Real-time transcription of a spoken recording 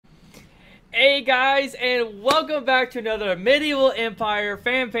Hey guys, and welcome back to another Medieval Empire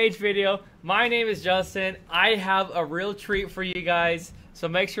fan page video. My name is Justin. I have a real treat for you guys, so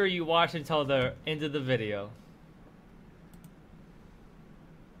make sure you watch until the end of the video.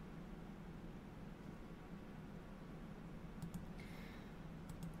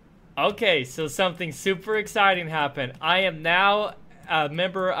 Okay, so something super exciting happened. I am now a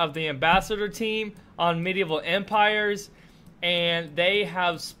member of the ambassador team on Medieval Empires, and they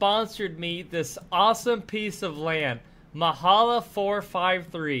have sponsored me this awesome piece of land, Mahala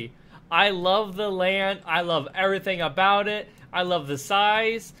 453. I love the land. I love everything about it. I love the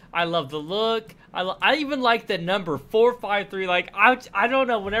size. I love the look. I even like the number 453. Like, I don't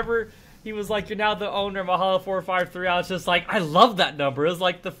know, whenever he was like, "You're now the owner of Mahala 453," I was just like, I love that number. It was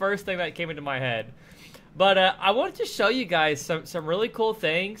like the first thing that came into my head. But I wanted to show you guys some really cool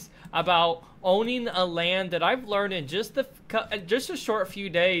things about owning a land that I've learned in just a short few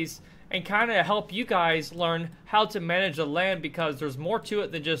days, and kind of help you guys learn how to manage the land, because there's more to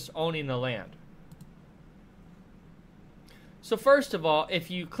it than just owning the land. So first of all, if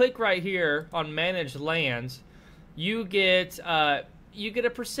you click right here on Manage Lands, you get a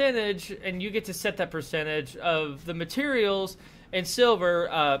percentage, and you get to set that percentage of the materials and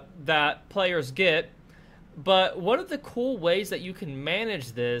silver that players get. But one of the cool ways that you can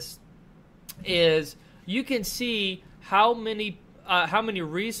manage this is you can see how many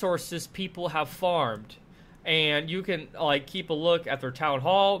resources people have farmed, and you can like keep a look at their town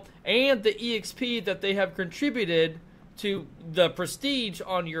hall and the EXP that they have contributed to the prestige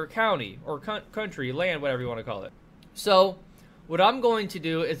on your county or country, land, whatever you want to call it. So what I'm going to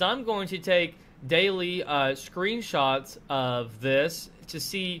do is I'm going to take daily screenshots of this to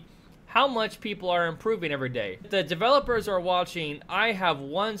see how much people are improving every day. If the developers are watching, I have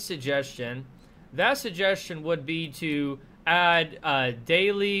one suggestion. That suggestion would be to add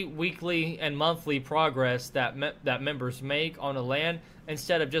daily, weekly, and monthly progress that members make on a land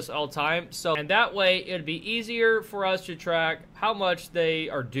instead of just all time. And that way it'd be easier for us to track how much they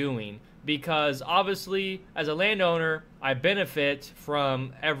are doing, because obviously as a landowner I benefit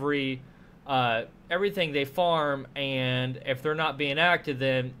from everything they farm, and if they're not being active,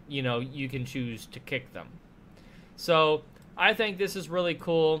 then you can choose to kick them. So I think this is really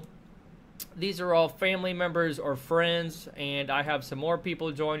cool. These are all family members or friends, and I have some more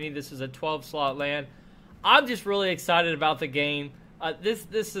people joining. This is a 12-slot land. I'm just really excited about the game.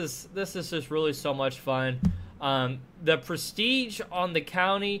 This is just really so much fun. The prestige on the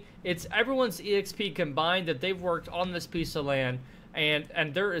county, it's everyone's EXP combined that they've worked on this piece of land,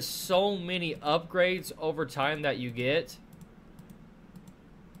 and there is so many upgrades over time that you get.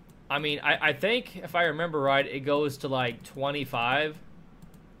 I mean, I think if I remember right, it goes to like 25.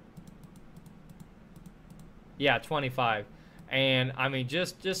 Yeah, 25. And I mean,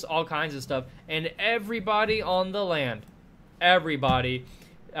 just all kinds of stuff. And everybody on the land, everybody,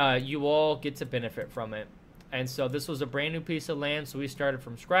 you all get to benefit from it. And so this was a brand new piece of land, so we started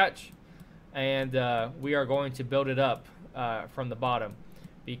from scratch, and we are going to build it up from the bottom,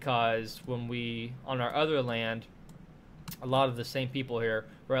 because when we on our other land, a lot of the same people here,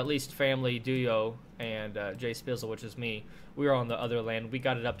 or at least family Duyo and Jay Spizzle, which is me, we were on the other land. We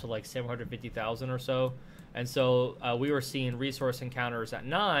got it up to like 750,000 or so. And so we were seeing resource encounters at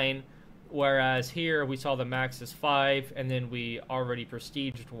 9, whereas here we saw the max is 5, and then we already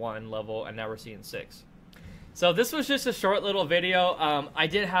prestiged 1 level, and now we're seeing 6. So this was just a short little video. I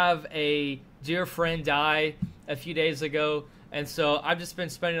did have a dear friend die a few days ago, and so I've just been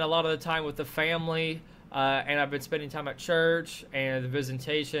spending a lot of the time with the family, and I've been spending time at church, and the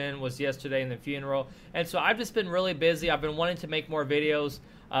visitation was yesterday and the funeral. And so I've just been really busy. I've been wanting to make more videos.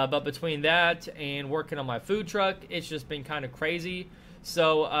 But between that and working on my food truck, it's just been kind of crazy.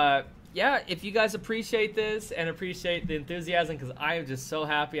 So, yeah, if you guys appreciate this and appreciate the enthusiasm, because I am just so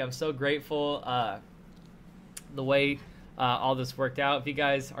happy. I'm so grateful the way all this worked out. If you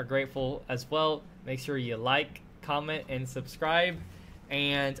guys are grateful as well, make sure you like, comment, and subscribe.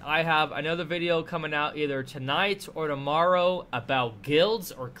 And I have another video coming out either tonight or tomorrow about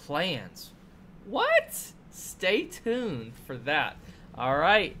guilds or clans. What? Stay tuned for that. All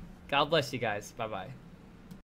right. God bless you guys. Bye-bye.